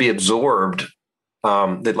has to be absorbed.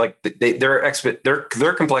 Their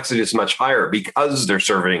complexity is much higher because they're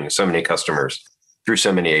serving so many customers through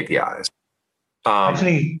so many APIs.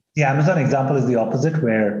 Actually, the Amazon example is the opposite,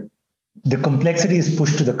 where the complexity is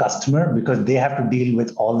pushed to the customer because they have to deal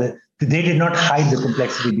with they did not hide the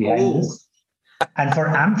complexity behind this. And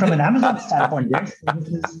from an Amazon standpoint, their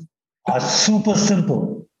services are super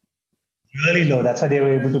simple, really low. That's why they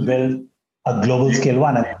were able to build a global scale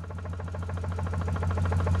one.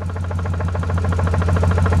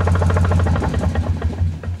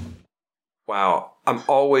 Wow. I'm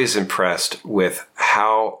always impressed with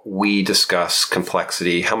how we discuss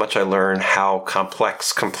complexity, how much I learn, how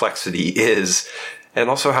complex complexity is, and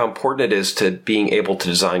also how important it is to being able to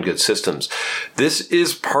design good systems. This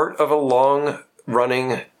is part of a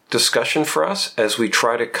long-running discussion for us as we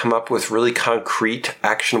try to come up with really concrete,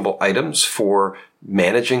 actionable items for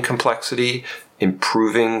managing complexity,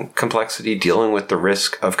 improving complexity, dealing with the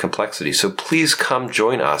risk of complexity. So please come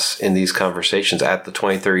join us in these conversations at the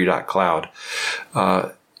 2030.cloud.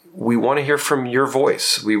 We want to hear from your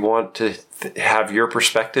voice. We want to have your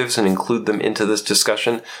perspectives and include them into this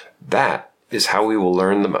discussion. That is how we will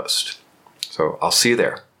learn the most. So I'll see you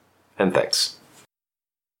there. And thanks.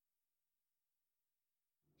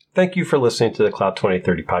 Thank you for listening to the Cloud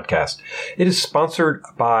 2030 podcast. It is sponsored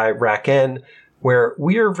by RackN, where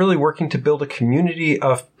we are really working to build a community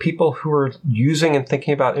of people who are using and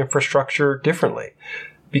thinking about infrastructure differently,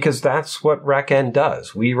 because that's what RackN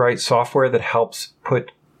does. We write software that helps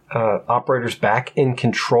put operators back in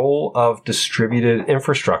control of distributed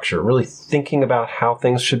infrastructure, really thinking about how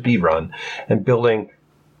things should be run and building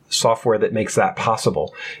software that makes that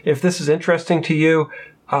possible. If this is interesting to you,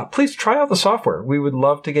 please try out the software. We would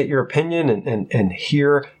love to get your opinion and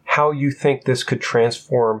hear how you think this could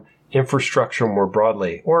transform infrastructure more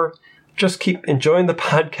broadly, or just keep enjoying the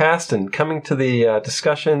podcast and coming to the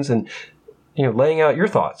discussions and laying out your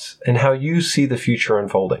thoughts and how you see the future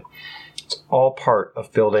unfolding. It's all part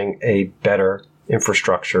of building a better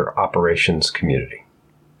infrastructure operations community.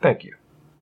 Thank you.